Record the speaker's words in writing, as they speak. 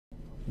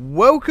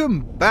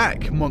Welcome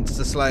back,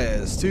 Monster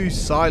Slayers, to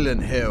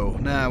Silent Hill.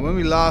 Now, when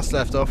we last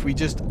left off, we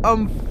just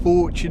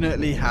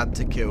unfortunately had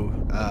to kill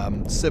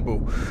Sybil.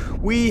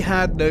 We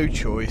had no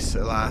choice,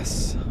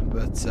 alas,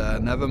 but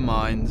never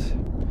mind.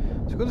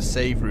 So we've got a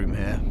save room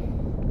here.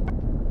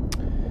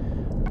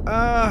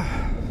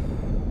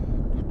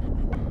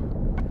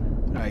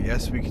 I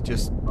guess we could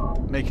just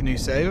make a new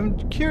save.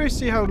 I'm curious to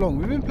see how long.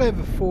 We've been playing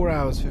for 4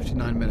 hours,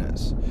 59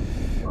 minutes.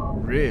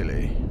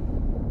 Really?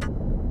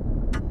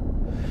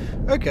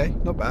 Okay,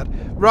 not bad.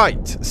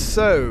 Right,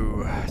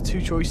 so,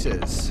 two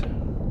choices.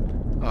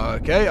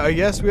 Okay, I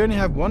guess we only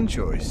have one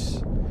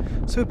choice.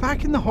 So we're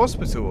back in the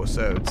hospital or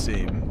so, it would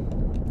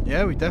seem.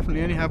 Yeah, we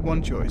definitely only have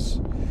one choice.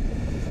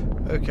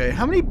 Okay,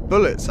 how many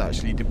bullets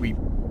actually did we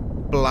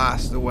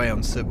blast away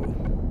on Sybil?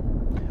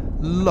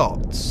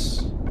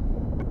 Lots.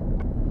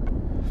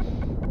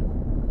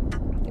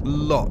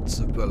 Lots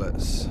of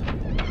bullets.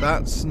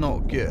 That's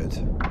not good.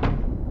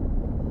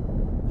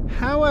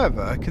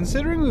 However,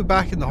 considering we're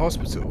back in the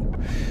hospital,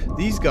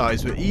 these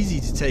guys were easy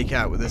to take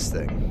out with this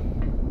thing.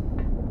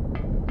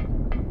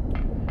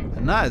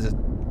 And that is a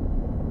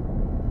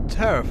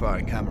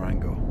terrifying camera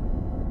angle.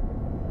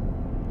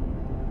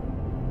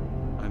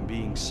 I'm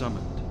being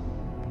summoned.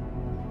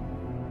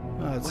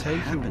 I'll What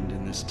take happened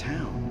in this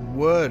town?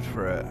 word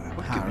for it,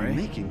 What Harry. could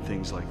be making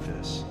things like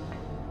this?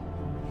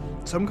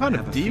 Some kind I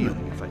of have a demon.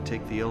 feeling if I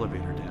take the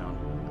elevator down,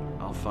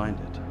 I'll find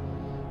it.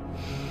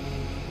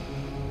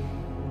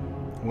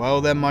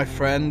 Well then, my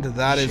friend,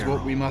 that is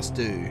what Cheryl. we must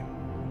do.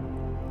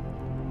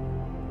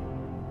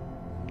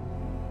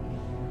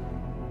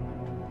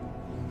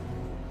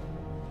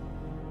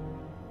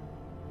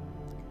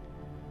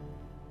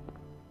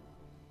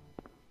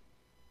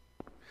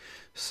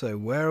 So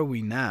where are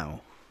we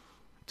now?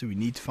 Do we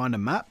need to find a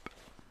map?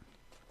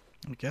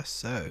 I guess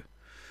so.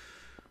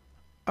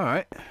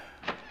 Alright.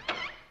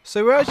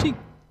 So we're actually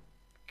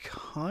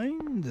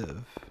kind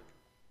of...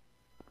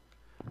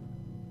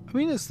 I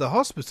mean, it's the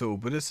hospital,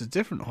 but it's a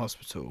different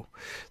hospital.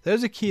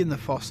 There's a key in the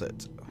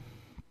faucet,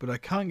 but I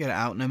can't get it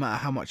out no matter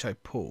how much I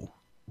pull.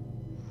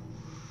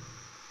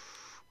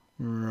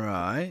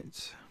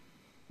 Right.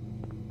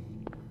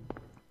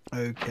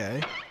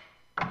 Okay.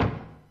 I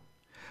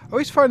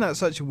always find that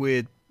such a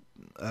weird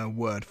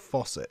word,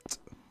 faucet.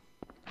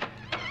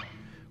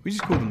 We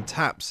just call them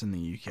taps in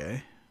the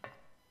UK.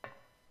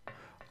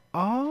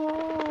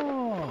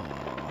 Oh.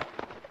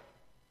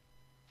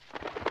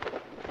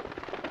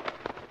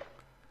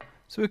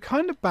 So we're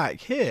kind of back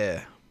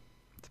here.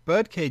 The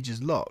birdcage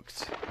is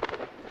locked.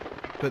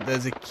 But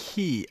there's a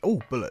key.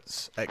 Oh,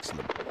 bullets.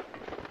 Excellent.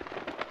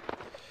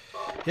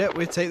 Yep,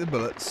 we'll take the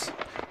bullets.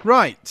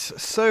 Right,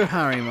 so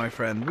Harry, my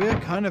friend, we're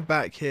kind of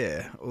back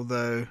here.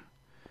 Although,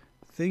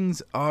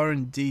 things are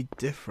indeed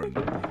different.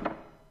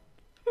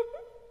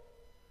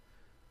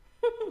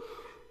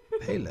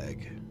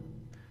 Peleg.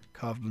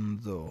 Carved on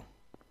the door.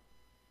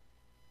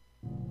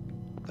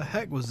 The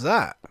heck was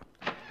that?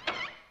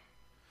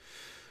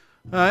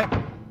 Alright.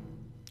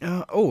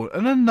 Oh,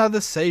 and another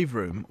save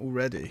room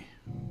already.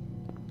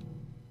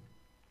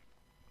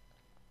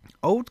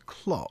 Old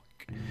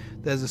clock.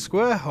 There's a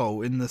square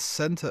hole in the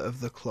centre of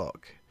the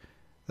clock.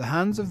 The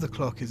hands of the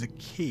clock is a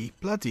key.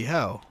 Bloody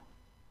hell.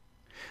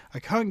 I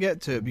can't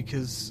get to it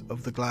because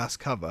of the glass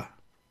cover.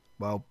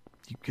 Well,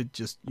 you could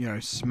just, you know,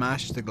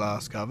 smash the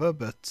glass cover,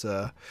 but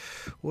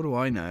what do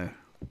I know?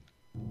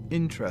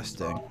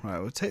 Interesting. Right,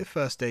 we'll take the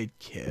first aid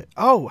kit.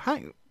 Oh,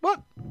 hang...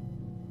 What?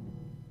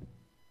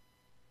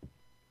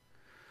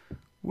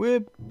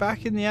 We're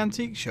back in the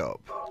antique shop.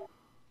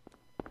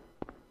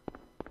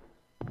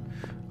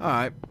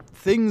 Alright,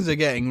 things are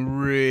getting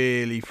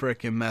really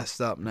frickin'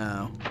 messed up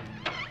now.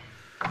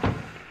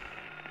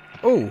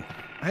 Oh,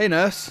 hey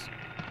nurse.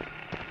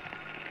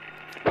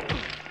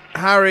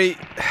 Harry,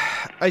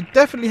 I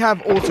definitely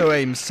have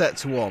auto-aim set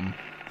to on.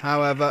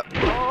 However,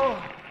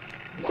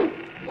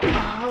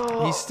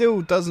 he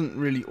still doesn't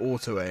really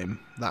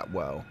auto-aim that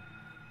well.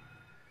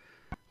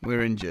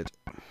 We're injured.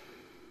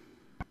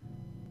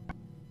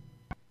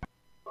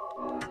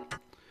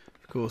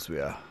 Of course we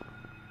are.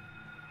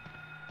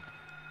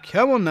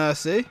 Come on,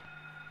 nursey.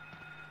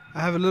 I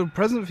have a little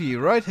present for you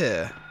right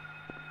here.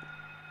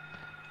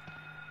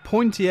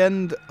 Pointy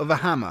end of a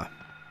hammer.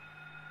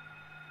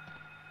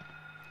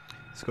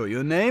 It's got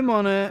your name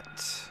on it.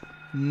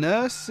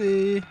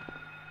 Nursey.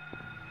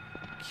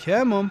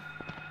 Come on.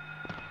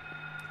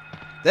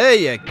 There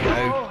you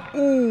go.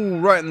 Ooh,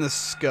 right in the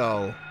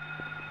skull.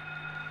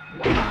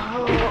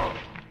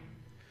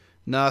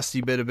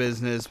 Nasty bit of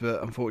business,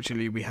 but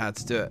unfortunately we had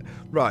to do it.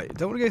 Right,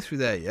 don't want to go through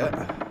there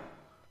yet.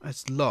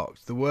 It's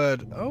locked. The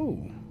word...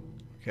 Oh,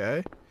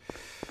 okay.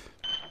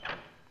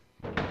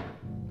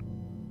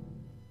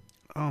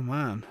 Oh,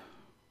 man.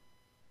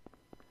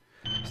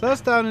 So that's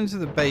down into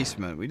the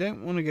basement. We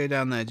don't want to go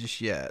down there just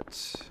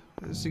yet.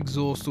 Let's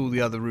exhaust all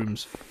the other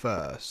rooms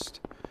first.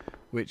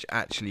 Which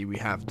actually we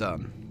have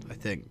done, I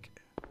think.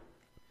 Did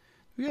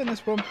we get in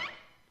this one?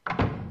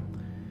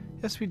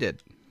 Yes, we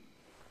did.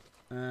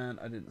 And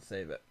I didn't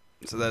save it.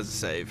 So there's a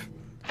save.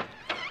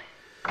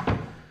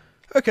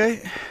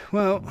 Okay,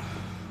 well,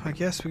 I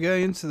guess we're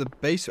going into the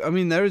basement. I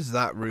mean, there is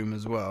that room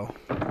as well.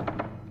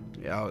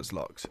 Yeah, oh, it's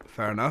locked.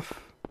 Fair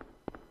enough.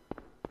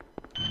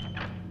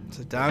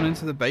 So down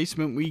into the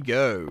basement we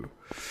go.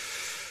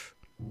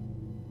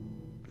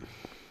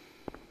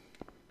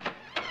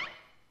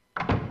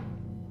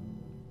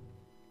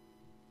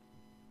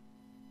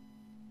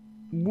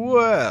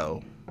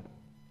 Well,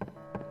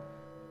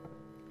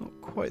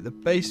 not quite the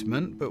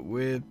basement, but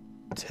we'll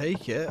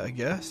take it, I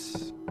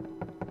guess.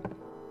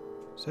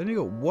 It's only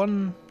got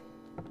one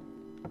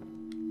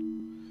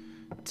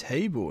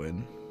table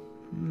in.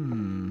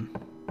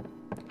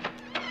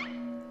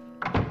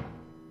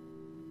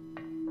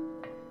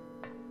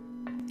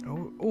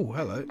 Oh,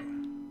 hello.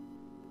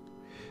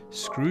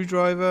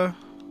 Screwdriver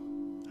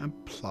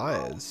and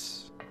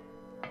pliers.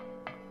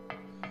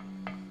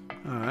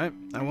 Alright,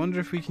 I wonder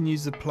if we can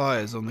use the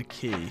pliers on the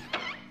key.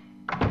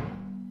 I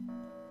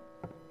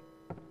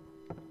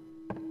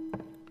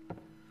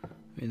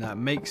mean, that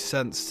makes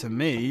sense to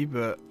me,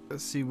 but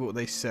let's see what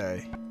they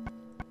say.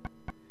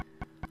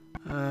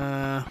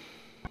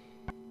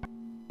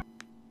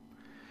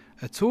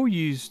 A tool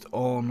used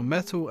on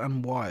metal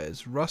and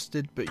wires,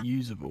 rusted but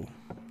usable.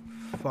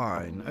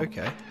 Fine,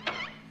 okay.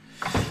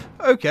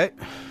 Okay,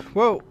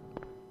 well,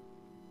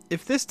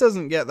 if this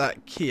doesn't get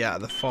that key out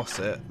of the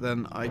faucet,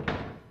 then I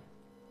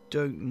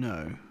don't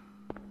know,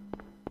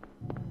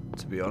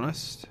 to be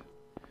honest.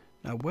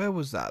 Now, where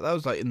was that? That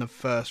was like in the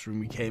first room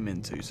we came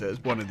into, so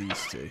it's one of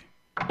these two.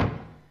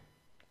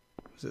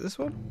 Was it this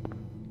one?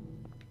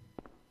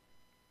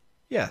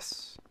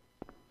 Yes.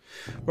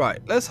 Right,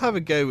 let's have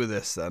a go with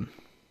this then.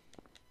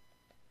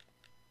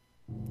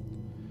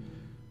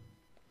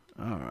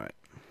 Alright.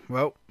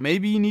 Well,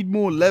 maybe you need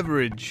more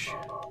leverage.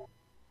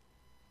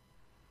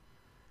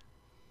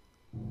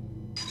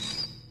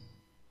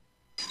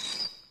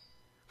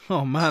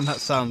 Oh man, that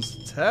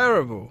sounds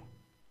terrible.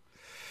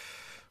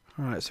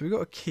 Alright, so we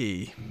got a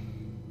key.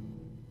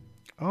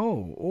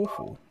 Oh,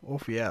 awful.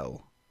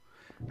 Awful.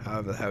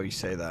 However the hell you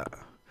say that.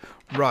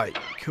 Right,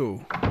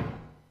 cool.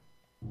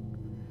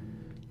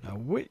 Now,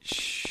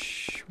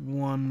 which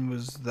one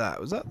was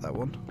that? Was that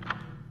one?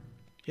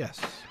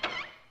 Yes.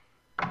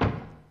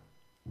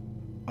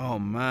 Oh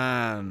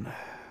man.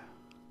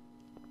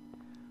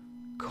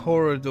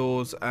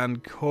 Corridors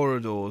and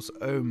corridors.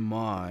 Oh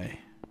my.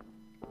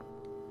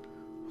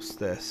 What's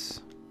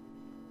this?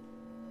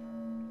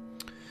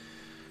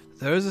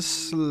 There is a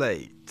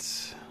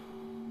slate.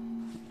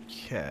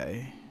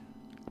 Okay.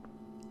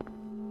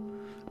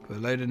 With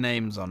a load of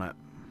names on it.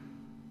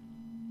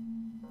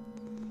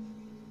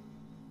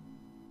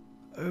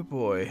 Oh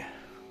boy.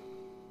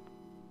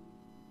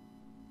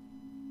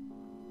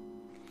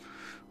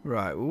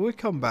 Right, well we'll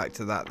come back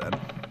to that then.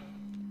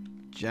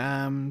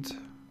 Jammed.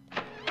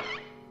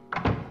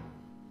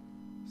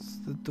 It's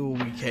the door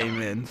we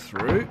came in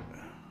through.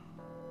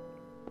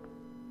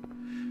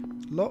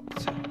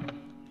 Locked.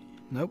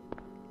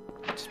 Nope.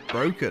 It's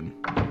broken.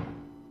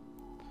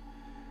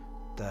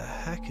 The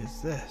heck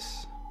is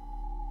this?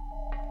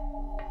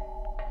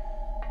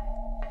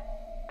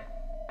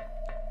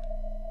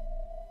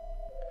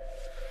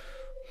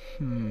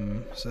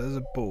 So there's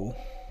a ball.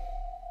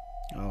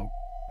 Oh,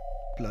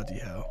 bloody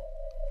hell.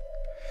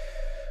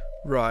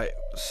 Right,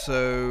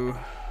 so...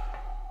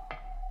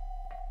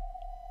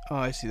 Oh,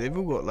 I see. They've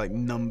all got, like,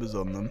 numbers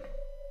on them.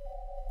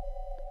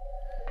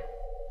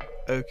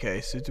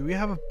 Okay, so do we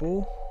have a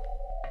ball?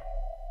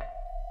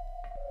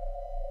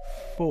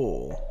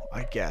 4,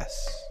 I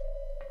guess.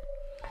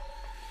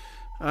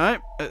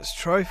 Alright, let's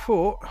try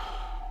 4.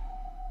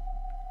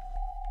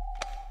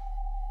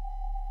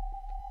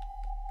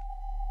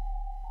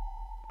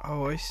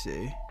 Oh, I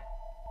see.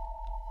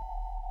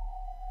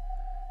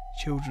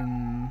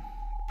 Children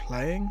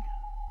playing.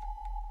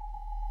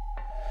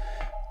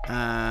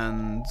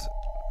 And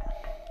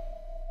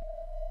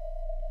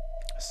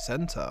a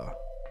centaur.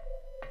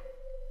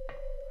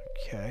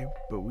 Okay,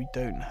 but we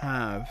don't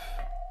have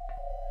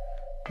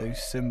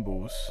those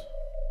symbols.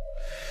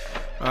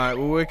 Alright,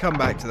 well we'll come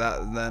back to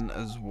that then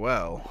as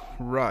well.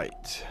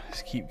 Right,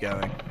 let's keep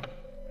going.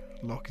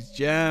 Lock is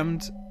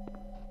jammed.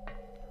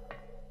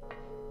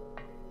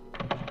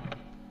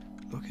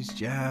 Lock is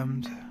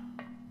jammed.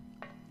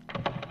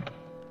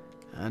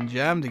 And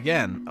jammed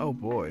again. Oh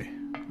boy.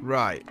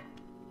 Right.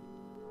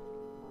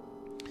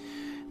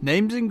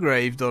 Names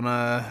engraved on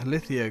a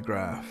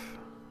lithograph.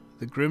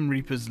 The Grim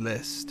Reaper's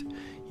list.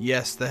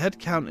 Yes, the head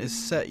count is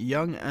set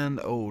young and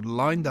old,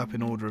 lined up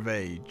in order of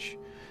age.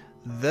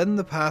 Then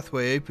the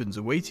pathway opens,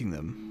 awaiting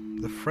them.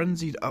 The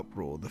frenzied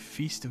uproar, the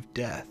feast of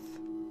death.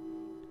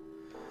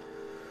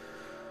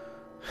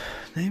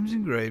 Names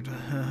engraved.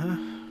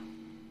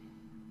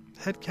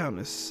 Head count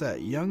is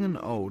set young and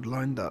old,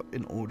 lined up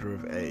in order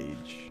of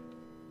age.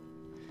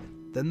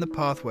 Then the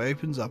pathway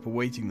opens up,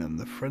 awaiting them.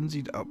 The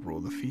frenzied uproar,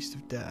 the feast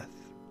of death.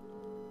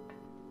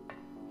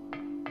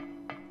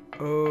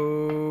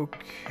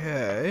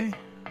 Okay.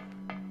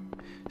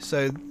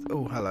 So,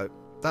 oh, hello.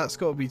 That's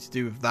got to be to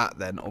do with that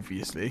then,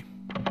 obviously.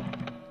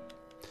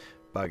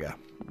 Bugger.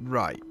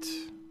 Right.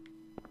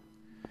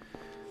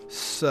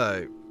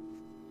 So.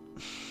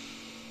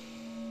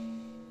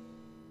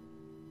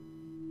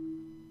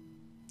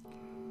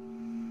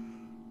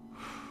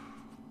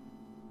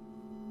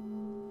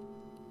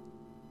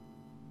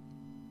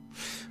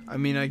 I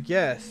mean, I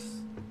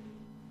guess...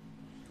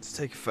 Let's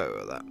take a photo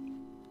of that.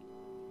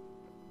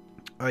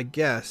 I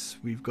guess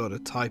we've got to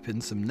type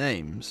in some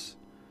names.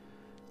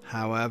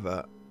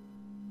 However...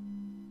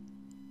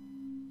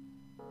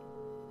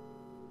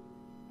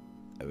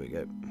 There we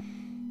go.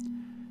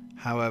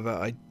 However,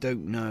 I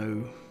don't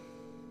know...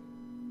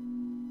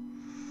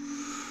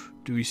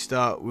 Do we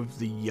start with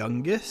the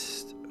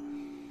youngest?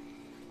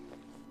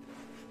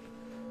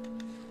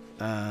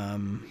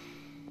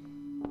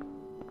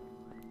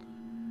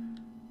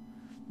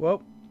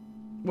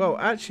 Well,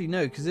 actually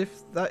no, because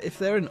if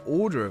they're in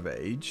order of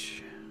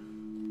age,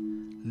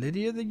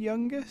 Lydia the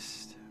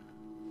youngest.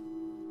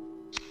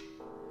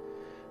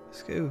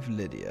 Let's go with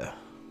Lydia.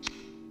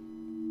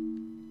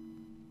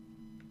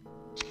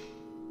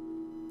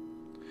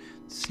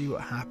 Let's see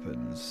what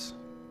happens.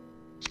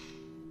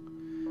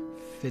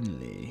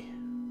 Finley.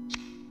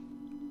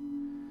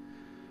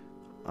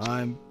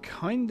 I'm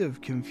kind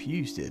of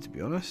confused here, to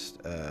be honest.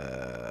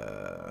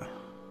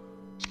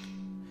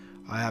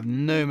 I have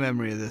no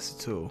memory of this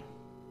at all.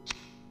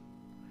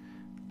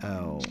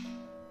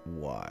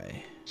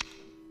 L-Y.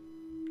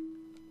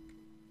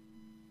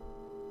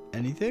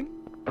 Anything?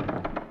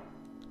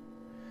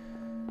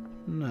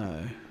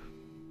 No.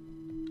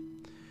 In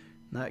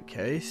that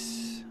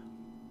case...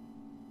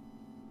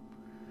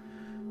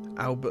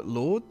 Albert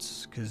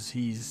Lords, because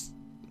he's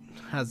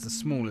has the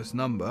smallest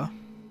number.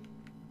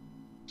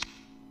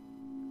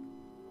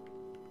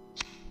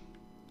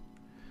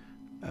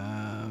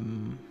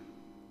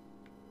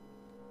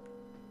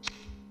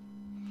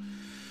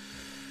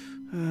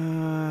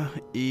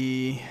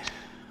 E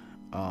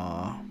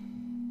R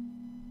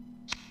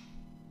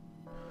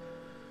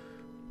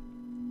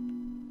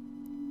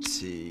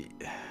T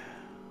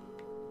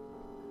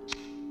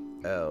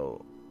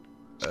L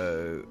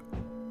O.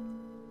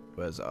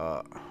 Where's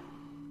R?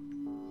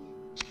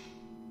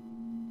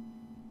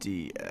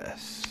 D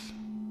S.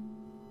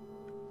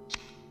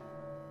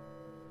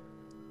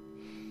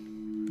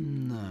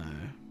 No.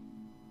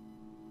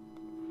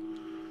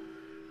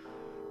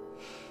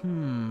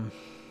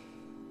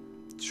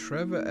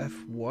 Trevor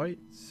F. White.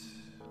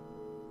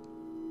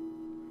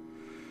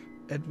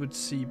 Edward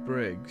C.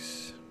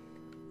 Briggs.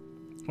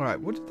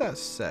 Alright, what did that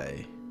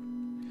say?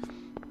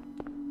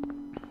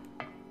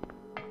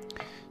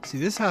 See,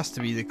 this has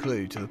to be the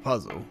clue to the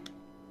puzzle.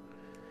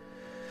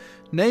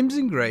 Names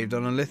engraved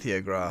on a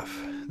lithograph.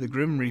 The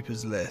Grim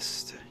Reaper's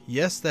list.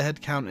 Yes, the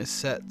head count is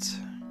set,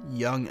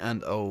 young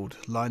and old,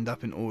 lined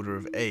up in order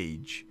of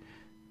age.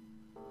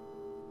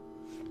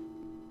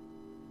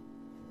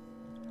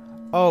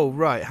 Oh,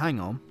 right, hang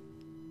on.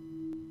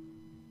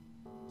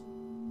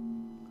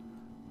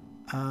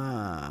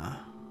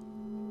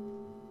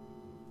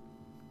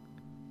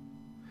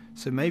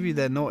 So maybe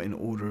they're not in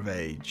order of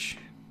age.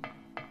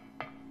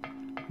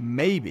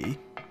 Maybe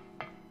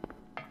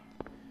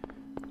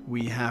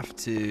we have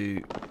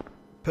to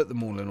put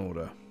them all in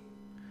order.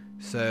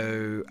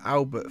 So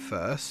Albert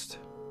first.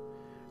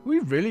 Are we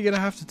really going to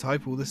have to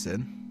type all this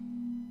in?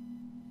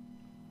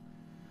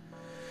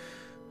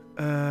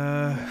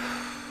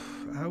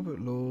 Albert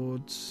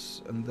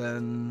Lords, and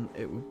then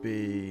it would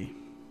be...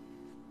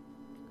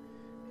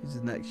 He's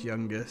the next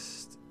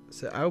youngest.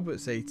 So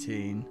Albert's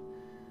 18.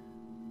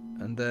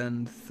 And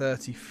then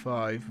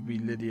 35 would be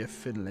Lydia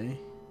Finley.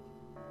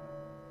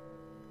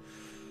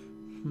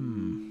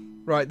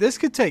 Right, this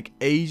could take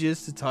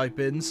ages to type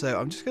in, so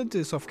I'm just going to do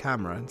this off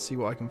camera and see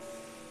what I can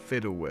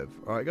fiddle with.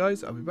 Alright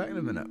guys, I'll be back in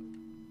a minute.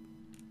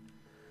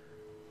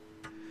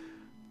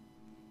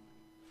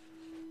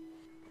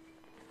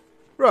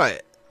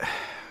 Right.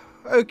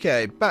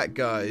 Okay, back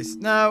guys.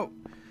 Now,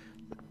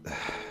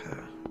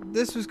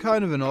 this was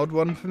kind of an odd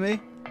one for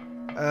me.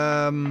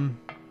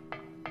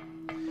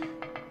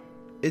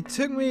 It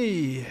took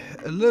me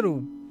a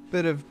little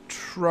bit of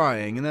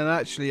trying, and then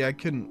actually I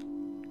couldn't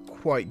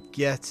quite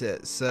get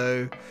it,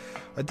 so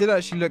I did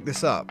actually look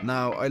this up.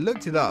 Now, I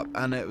looked it up,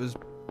 and it was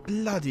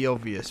bloody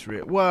obvious.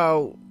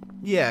 Well,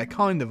 yeah,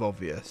 kind of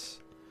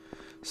obvious.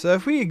 So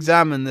if we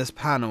examine this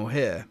panel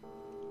here,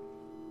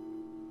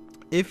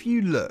 if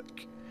you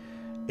look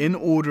in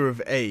order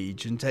of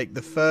age and take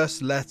the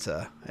first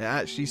letter, it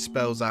actually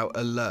spells out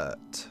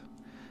alert.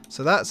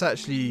 So that's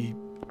actually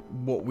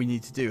what we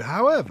need to do.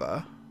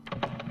 However,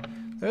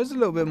 there's a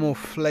little bit more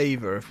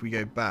flavour if we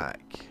go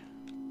back.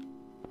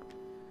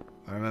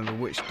 I remember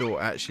which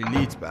door actually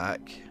leads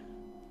back.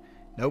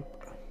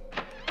 Nope.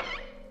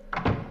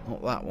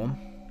 Not that one.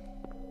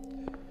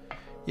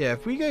 Yeah,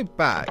 if we go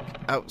back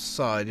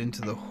outside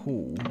into the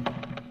hall.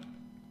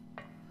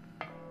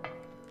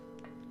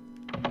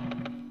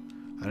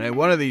 I know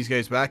one of these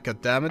goes back,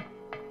 god damn it.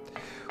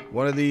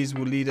 One of these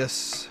will lead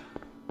us.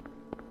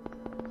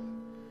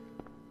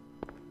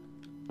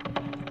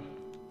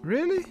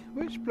 Really?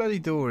 Which bloody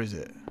door is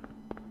it?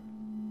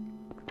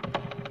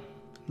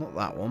 Not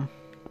that one.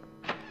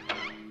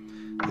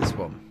 This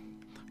one.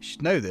 I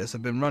should know this.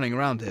 I've been running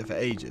around here for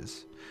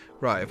ages.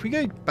 Right, if we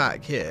go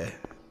back here,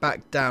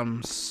 back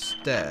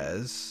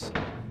downstairs,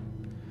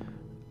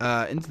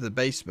 into the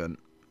basement.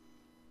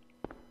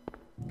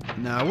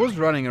 Now, I was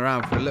running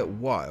around for a little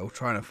while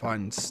trying to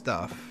find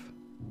stuff.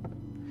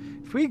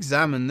 If we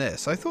examine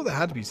this, I thought there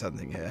had to be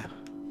something here.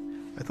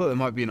 I thought there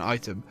might be an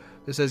item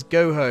that says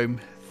go home,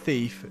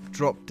 thief,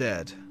 drop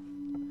dead.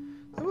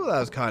 I thought that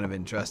was kind of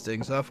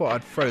interesting, so I thought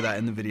I'd throw that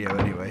in the video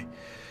anyway.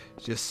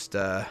 Just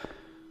to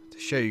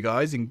show you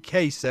guys, in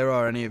case there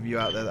are any of you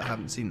out there that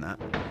haven't seen that.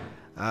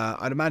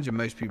 I'd imagine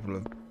most people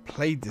have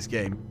played this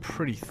game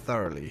pretty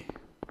thoroughly.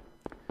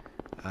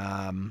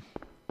 And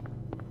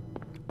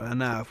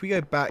now, if we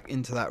go back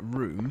into that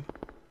room,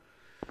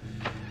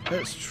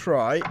 let's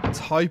try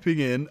typing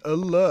in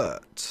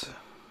alert.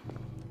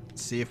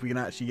 Let's see if we can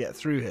actually get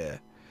through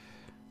here.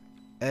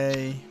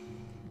 A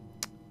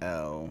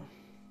L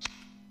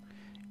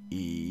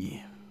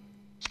E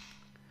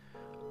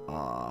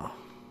R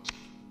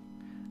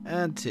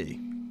and T.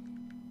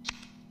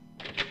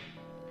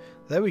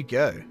 There we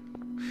go.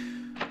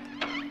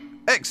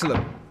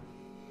 Excellent.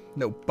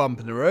 Little bump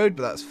in the road,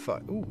 but that's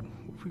fine. Ooh,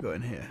 what have we got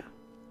in here?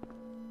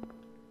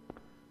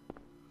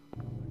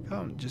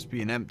 Can't just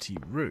be an empty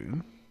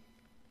room.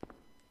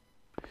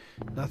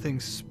 Nothing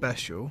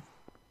special.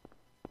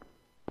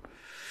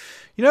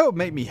 You know what would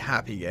make me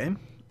happy, game?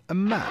 A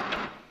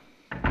map.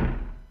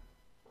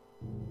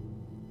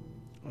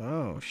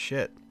 Oh,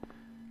 shit.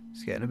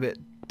 It's getting a bit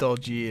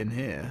dodgy in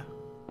here.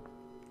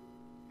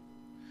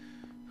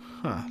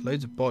 Huh,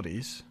 loads of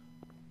bodies.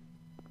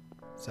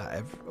 Is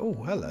that oh,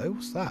 hello,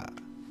 what's that?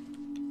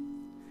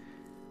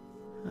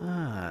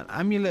 Ah, an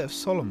amulet of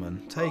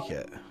Solomon. Take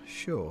it.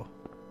 Sure.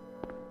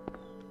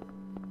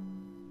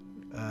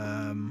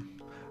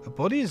 A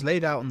body is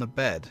laid out on the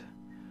bed.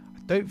 I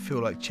don't feel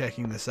like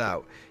checking this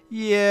out.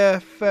 Yeah,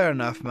 fair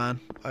enough, man.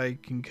 I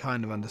can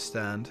kind of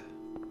understand.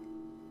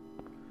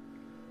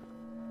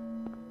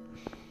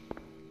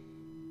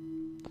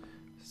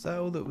 Is that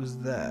all that was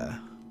there?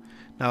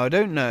 Now, I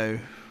don't know.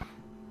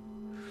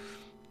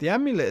 The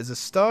amulet is a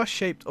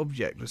star-shaped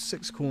object with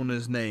 6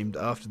 corners named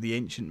after the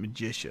ancient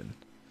magician.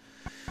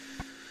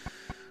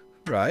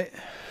 Right.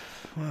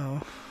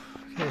 Well,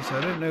 okay, so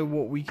I don't know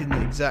what we can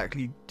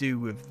exactly do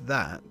with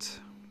that.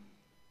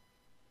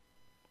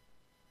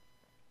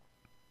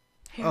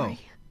 Harry.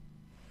 Oh.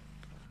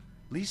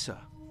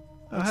 Lisa,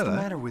 Oh, what's the hello.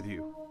 matter with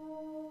you?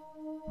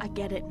 I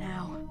get it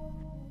now.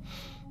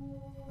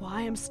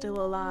 Why I'm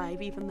still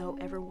alive even though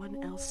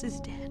everyone else is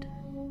dead.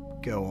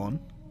 Go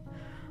on.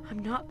 I'm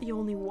not the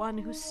only one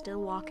who's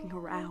still walking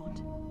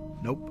around.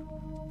 Nope.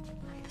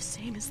 I'm the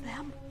same as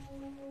them.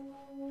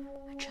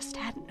 I just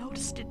hadn't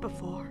noticed it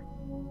before.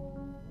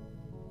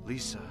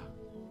 Lisa,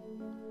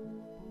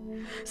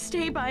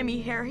 Stay by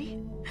me, Harry.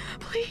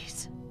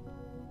 Please.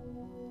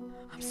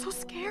 I'm so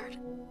scared.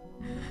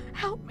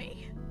 Help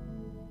me.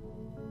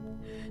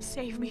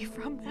 Save me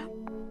from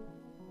them.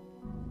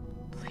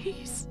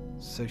 Please.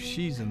 So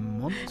she's a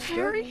monster?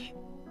 Harry.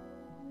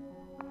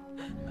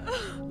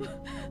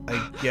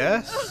 I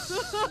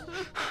guess?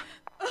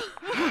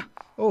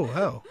 Oh,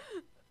 hell.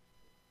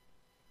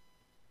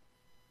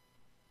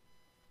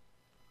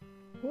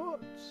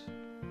 What?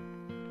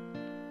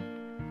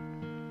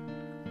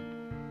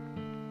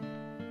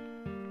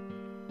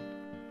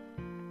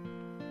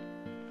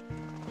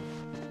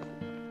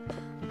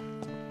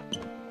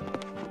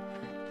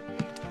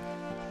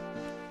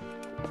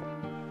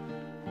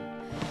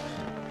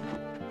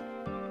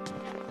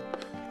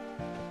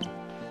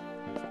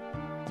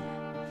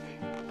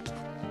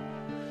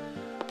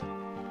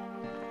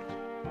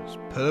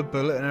 Just put a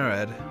bullet in her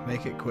head.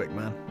 Make it quick,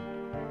 man.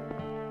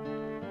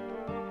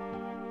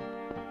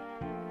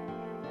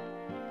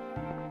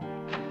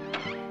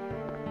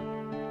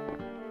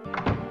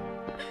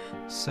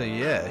 So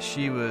yeah,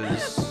 she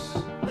was...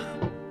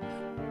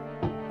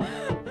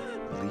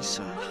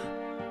 Lisa?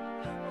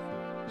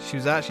 She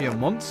was actually a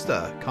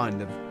monster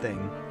kind of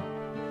thing.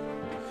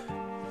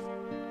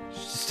 She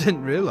just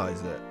didn't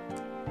realise it.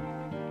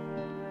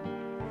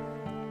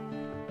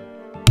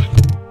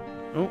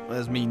 Oh,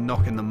 there's me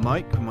knocking the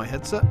mic with my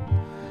headset.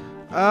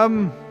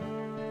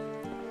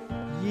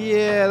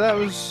 Yeah,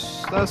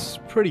 that's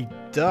pretty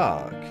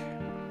dark.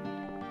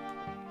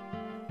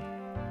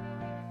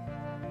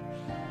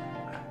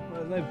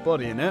 There's no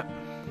body in it.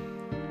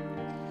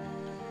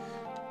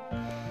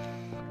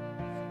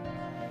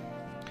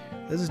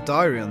 There's a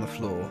diary on the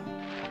floor.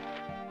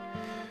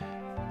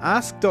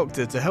 Ask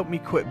doctor to help me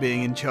quit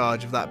being in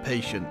charge of that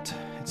patient.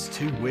 It's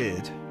too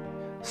weird.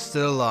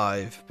 Still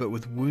alive, but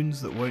with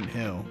wounds that won't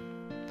heal.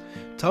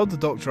 Told the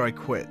doctor I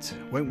quit.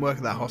 Won't work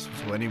at that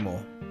hospital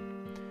anymore.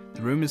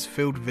 The room is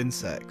filled with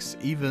insects.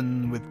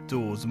 Even with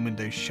doors and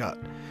windows shut,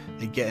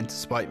 they get in to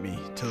spite me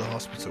to the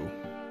hospital.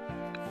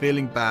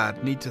 Feeling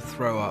bad, need to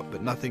throw up,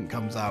 but nothing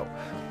comes out.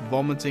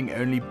 Vomiting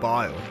only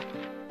bile.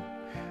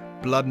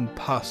 Blood and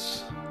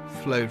pus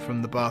flowed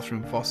from the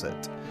bathroom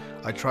faucet.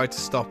 I tried to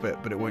stop it,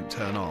 but it won't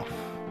turn off.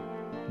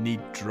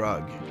 Need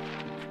drug.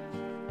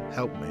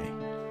 Help me.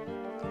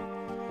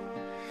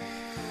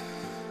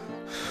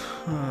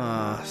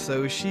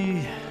 So is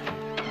she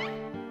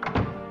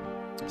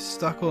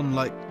stuck on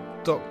like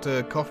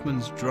Dr.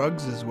 Kaufman's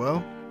drugs as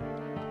well?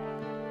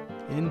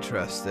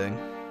 Interesting.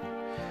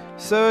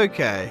 So,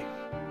 okay.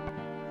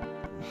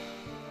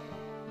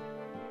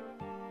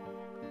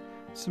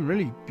 Some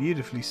really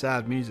beautifully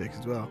sad music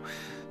as well.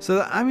 So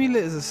the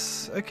amulet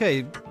is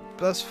okay,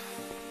 that's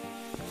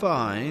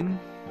fine.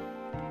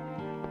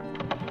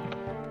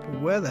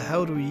 But where the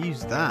hell do we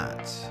use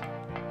that?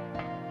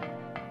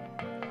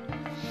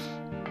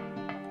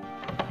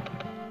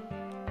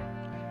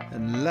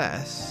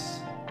 Unless,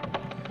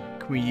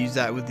 can we use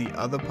that with the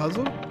other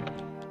puzzle?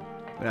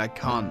 I mean, I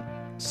can't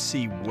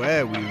see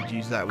where we would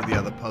use that with the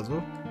other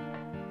puzzle.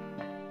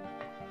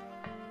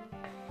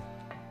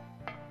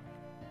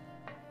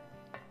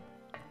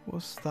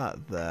 What's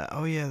that there?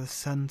 Oh yeah, the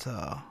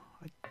centaur.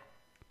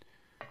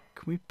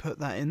 Can we put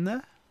that in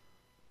there?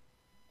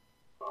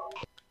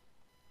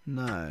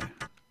 No.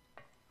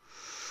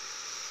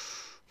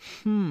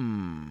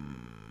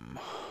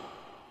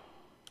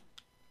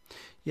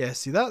 Yeah,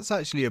 see, that's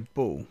actually a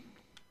ball.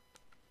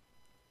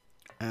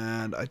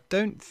 And I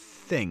don't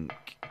think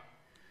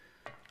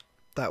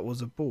that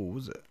was a ball,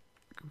 was it?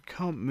 We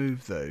can't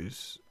move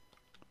those.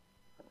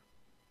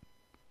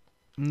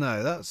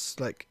 No, that's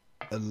like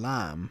a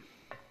lamb.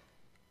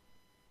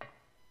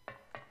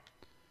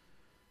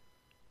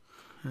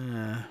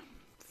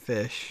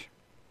 Fish.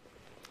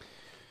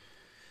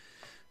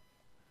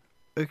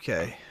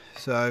 Okay,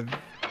 so I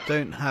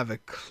don't have a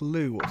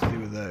clue what to do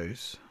with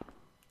those.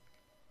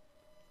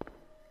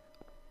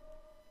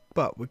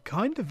 But we're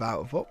kind of out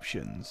of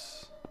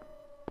options,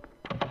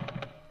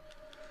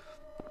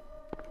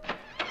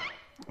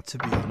 to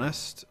be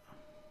honest.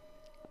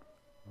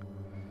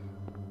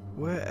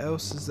 Where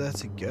else is there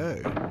to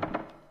go?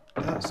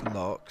 That's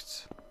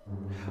locked.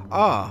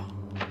 Ah!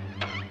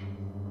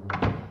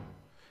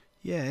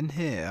 Yeah, in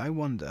here. I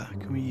wonder,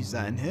 can we use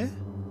that in here?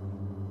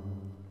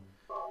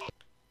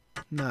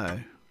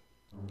 No.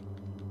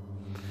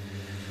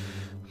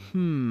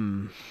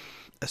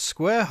 A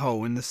square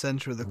hole in the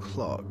center of the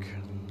clock.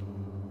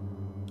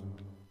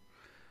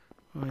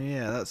 Oh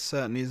yeah, that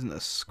certainly isn't a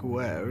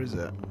square, is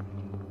it?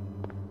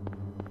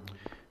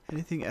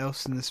 Anything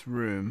else in this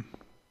room?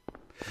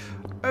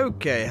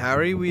 Okay,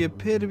 Harry, we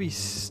appear to be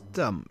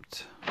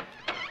stumped.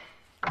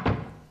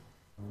 Can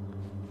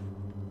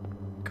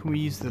we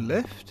use the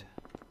lift?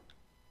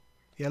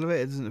 The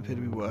elevator doesn't appear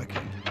to be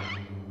working.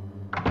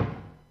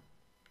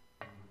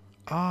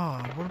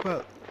 Ah, what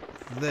about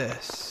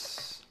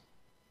this?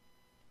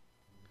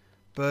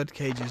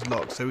 Birdcage is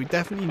locked, so we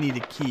definitely need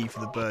a key for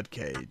the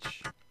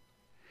birdcage.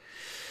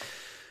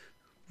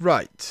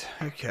 Right,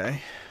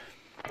 okay.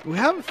 We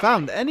haven't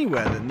found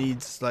anywhere that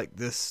needs, like,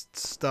 this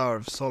Star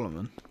of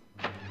Solomon.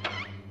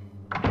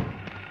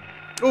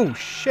 Oh,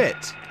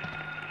 shit!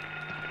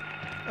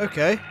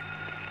 Okay.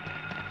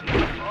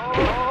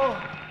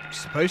 You're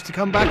supposed to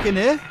come back in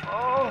here?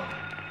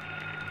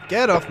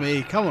 Get off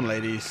me. Come on,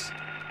 ladies.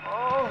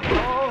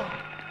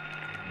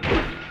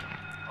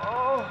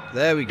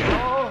 There we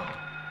go.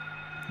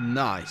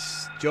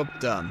 Nice. Job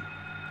done.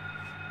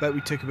 Bet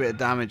we took a bit of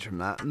damage from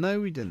that. No,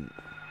 we didn't.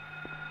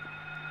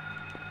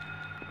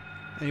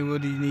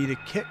 Anybody need a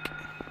kick?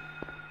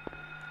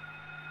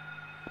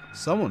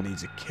 Someone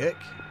needs a kick.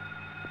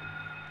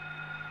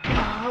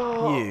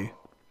 You.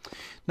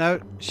 Now,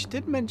 she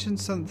did mention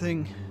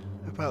something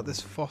about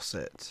this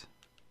faucet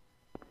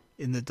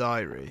in the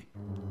diary.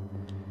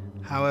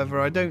 However,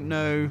 I don't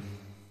know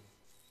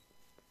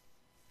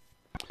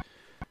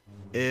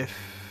if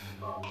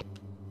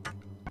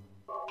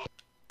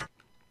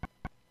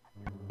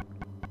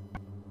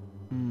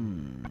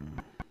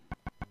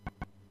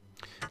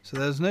so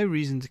there's no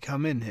reason to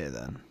come in here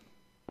then.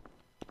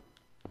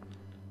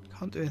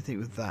 Can't do anything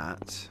with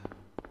that.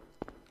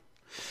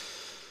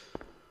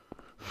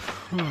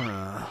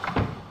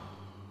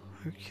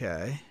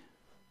 Okay.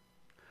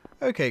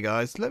 Okay,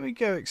 guys, let me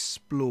go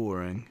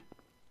exploring.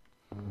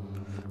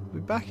 I'll be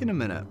back in a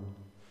minute.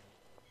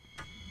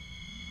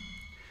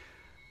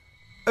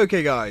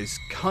 Okay, guys,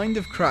 kind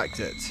of cracked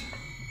it.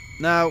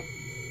 Now,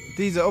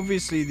 these are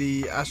obviously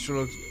the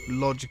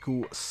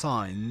astrological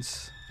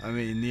signs. I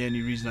mean, the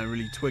only reason I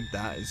really twigged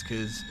that is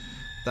because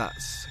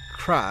that's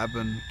crab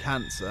and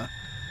Cancer.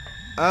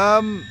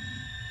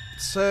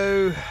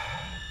 So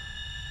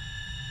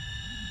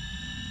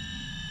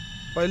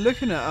by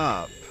looking it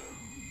up,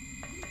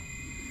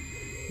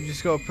 you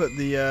just got to put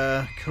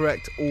the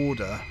correct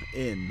order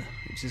in,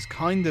 which is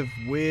kind of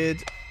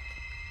weird.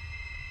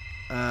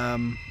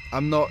 I'm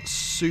not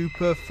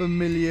super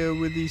familiar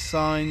with these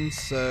signs,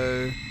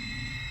 so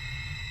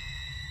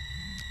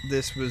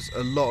this was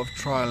a lot of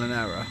trial and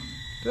error.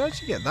 Did I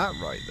actually get that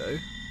right, though?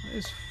 That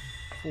is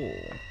 4.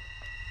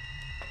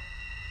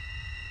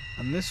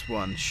 And this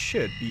one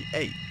should be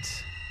 8.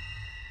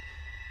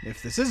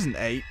 If this isn't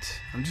 8,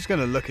 I'm just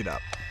going to look it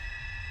up.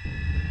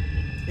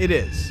 It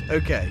is.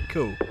 Okay,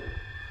 cool.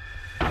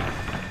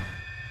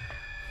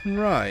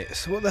 Right,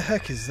 so what the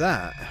heck is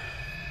that?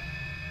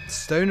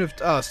 Stone of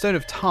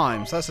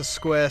Time. So that's a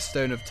square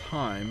stone of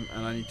time,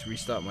 and I need to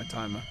restart my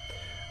timer.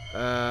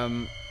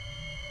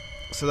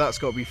 So that's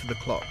got to be for the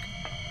clock.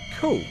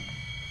 Cool.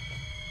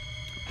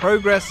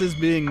 Progress is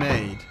being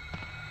made.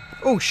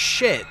 Oh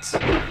shit!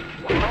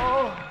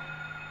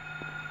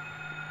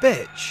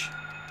 bitch.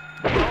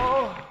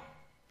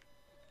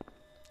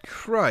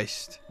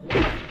 Christ.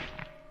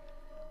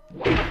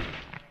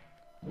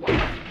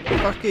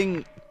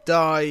 Fucking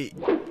die,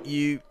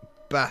 you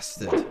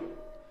bastard.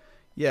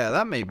 Yeah,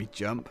 that made me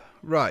jump.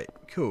 Right,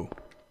 cool.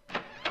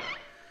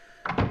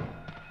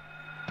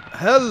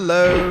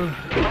 Hello.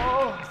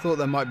 Thought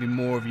there might be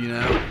more of you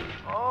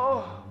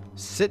now.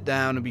 Sit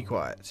down and be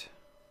quiet.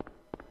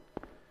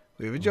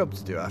 We have a job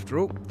to do after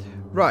all.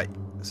 Right,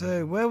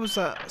 so where was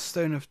that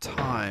Stone of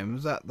Time?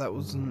 Was that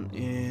wasn't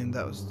in,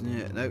 that was,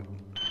 yeah, nope.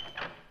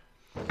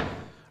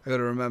 I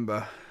gotta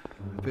remember.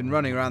 I've been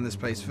running around this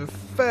place for a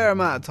fair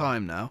amount of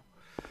time now.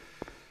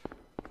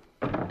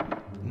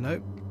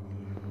 Nope.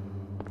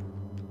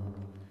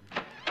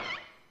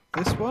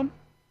 This one?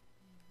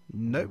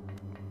 Nope.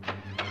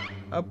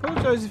 I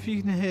apologise if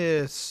you can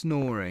hear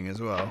snoring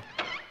as well.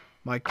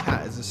 My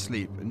cat is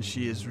asleep and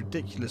she is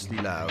ridiculously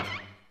loud.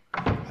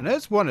 I know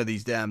it's one of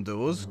these damn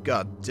doors.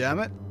 God damn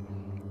it.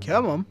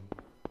 Come on.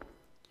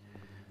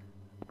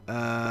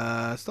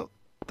 It's not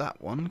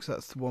that one, because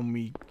that's the one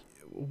we...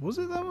 Was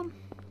it that one?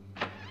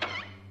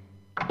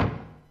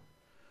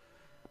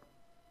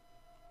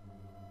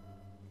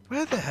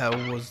 Where the hell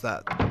was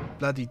that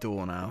bloody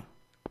door now?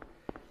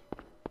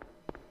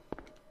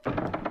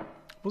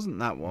 Wasn't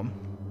that one?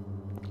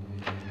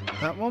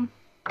 That one?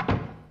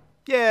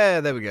 Yeah,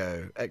 there we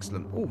go.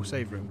 Excellent. Oh,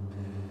 save room.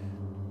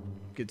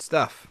 Good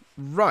stuff.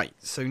 Right,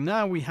 so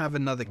now we have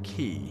another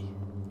key.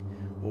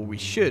 Or we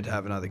should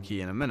have another key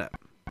in a minute.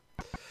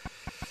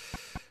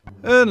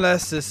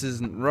 Unless this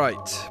isn't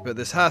right. But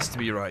this has to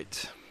be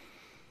right.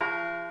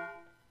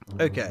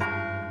 Okay.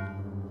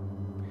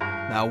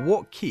 Now,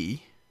 what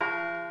key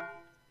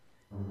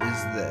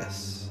is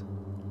this?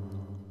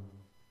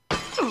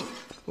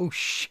 Oh,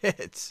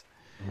 shit.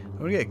 I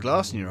want to get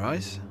glass in your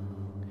eyes.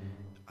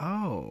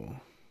 Oh.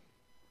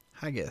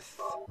 Haggith.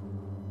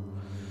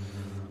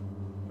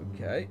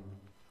 Okay.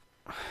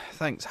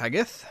 Thanks,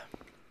 Haggith.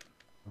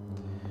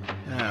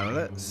 Now,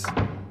 let's...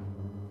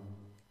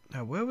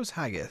 Now, where was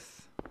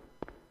Haggith?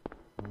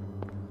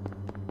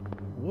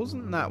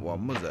 Wasn't that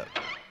one, was it?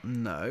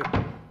 No.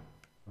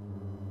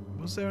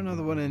 Was there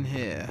another one in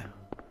here?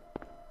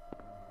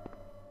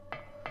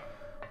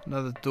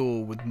 Another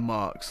door with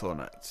marks on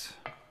it.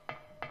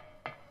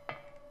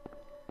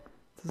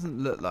 Doesn't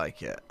look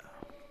like it.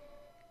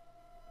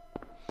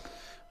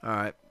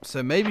 Alright,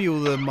 so maybe all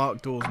the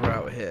marked doors were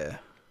out here.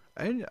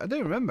 I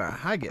don't remember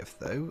Haggith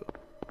though.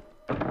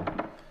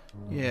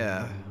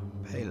 Yeah,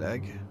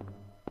 Peleg.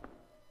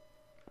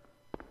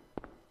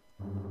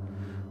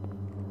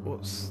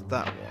 What's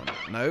that one?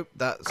 Nope,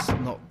 that's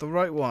not the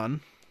right one.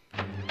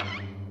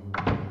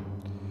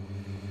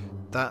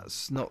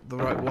 That's not the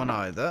right one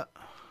either.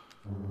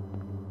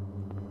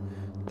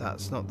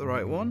 That's not the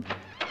right one.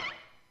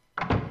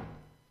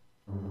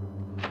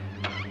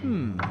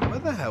 Where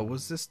the hell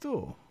was this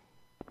door?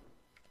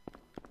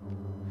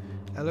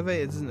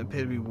 Elevator doesn't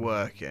appear to be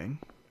working.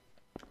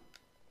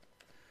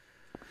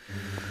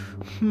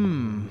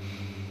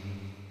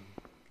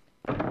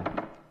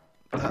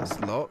 That's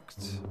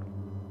locked.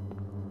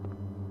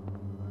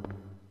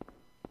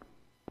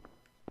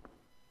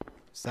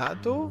 Is that a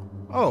door?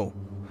 Oh.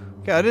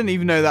 Okay, I didn't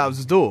even know that was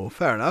a door.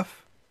 Fair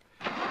enough.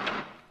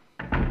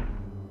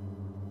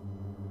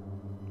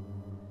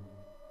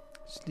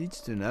 This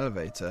leads to an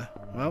elevator.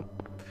 Well,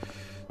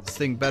 this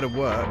thing better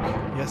work.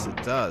 Yes, it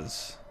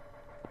does.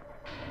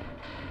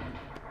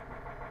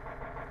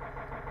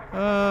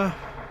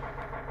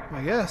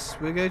 I guess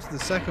we'll go to the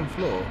second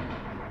floor.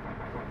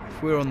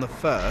 If we're on the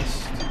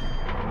first.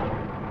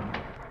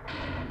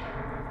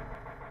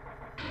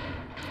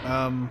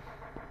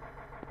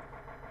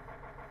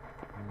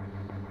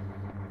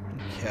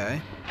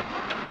 Okay.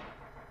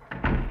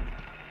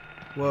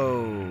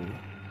 Whoa.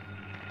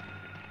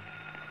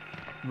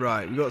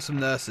 Right, we got some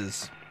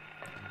nurses.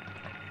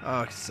 Oh,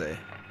 I can see.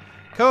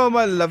 Come on,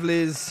 my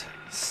lovelies.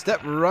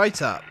 Step right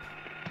up.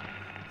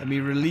 Let me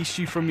release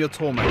you from your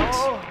torment.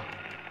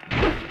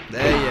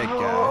 There you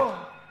go.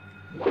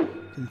 You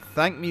can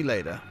thank me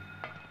later.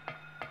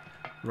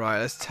 Right,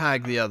 let's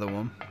tag the other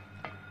one.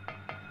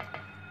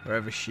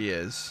 Wherever she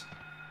is.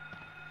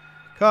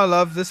 Come on,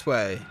 love, this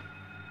way.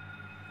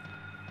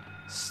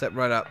 Step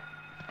right up.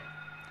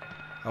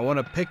 I want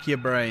to pick your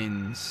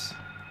brains.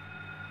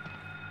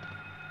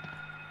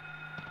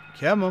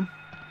 Come on.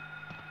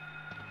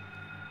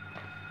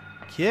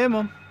 Come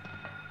on.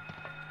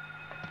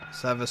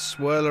 Let's have a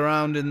swirl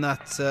around in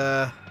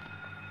that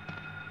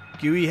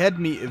gooey head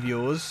meat of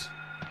yours.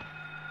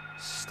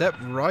 Step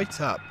right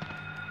up.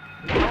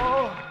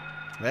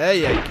 There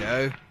you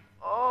go.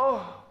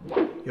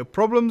 Your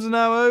problems are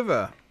now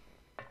over.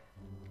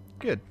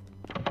 Good.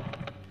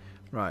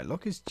 Right,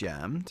 lock is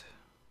jammed.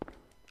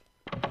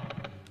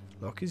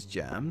 Lock is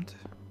jammed.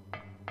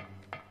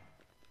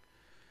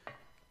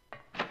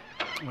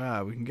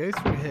 Wow, we can go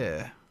through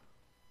here.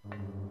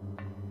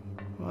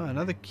 Wow,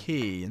 another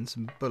key and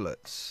some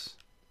bullets.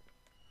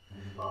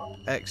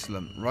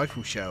 Excellent.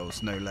 Rifle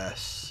shells, no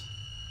less.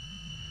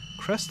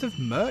 Crest of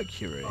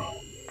Mercury.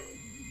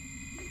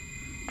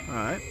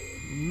 Alright.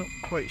 I'm not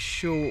quite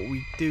sure what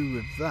we do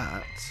with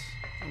that.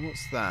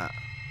 What's that?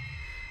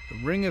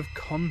 A ring of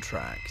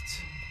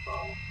contract.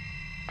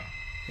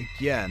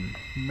 Again,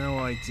 no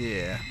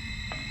idea.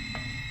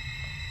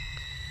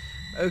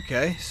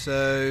 Okay,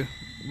 so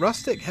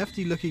rustic,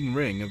 hefty looking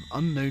ring of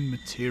unknown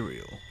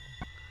material.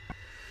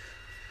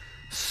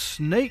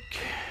 Snake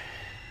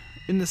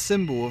in the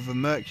symbol of a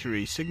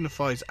Mercury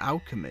signifies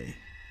alchemy.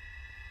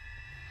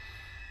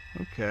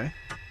 Okay.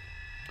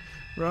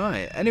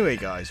 Right, anyway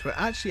guys, we're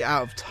actually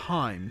out of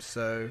time,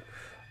 so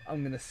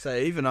I'm going to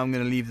save and I'm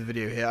going to leave the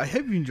video here. I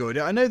hope you enjoyed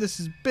it. I know this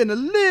has been a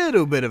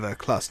little bit of a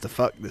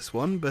clusterfuck, this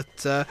one,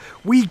 but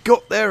we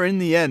got there in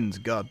the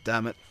end, god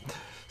damn it.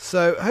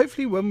 So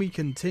hopefully when we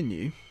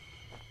continue,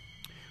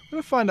 we're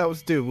going to find out what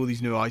to do with all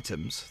these new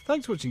items.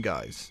 Thanks for watching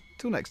guys,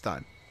 till next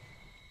time.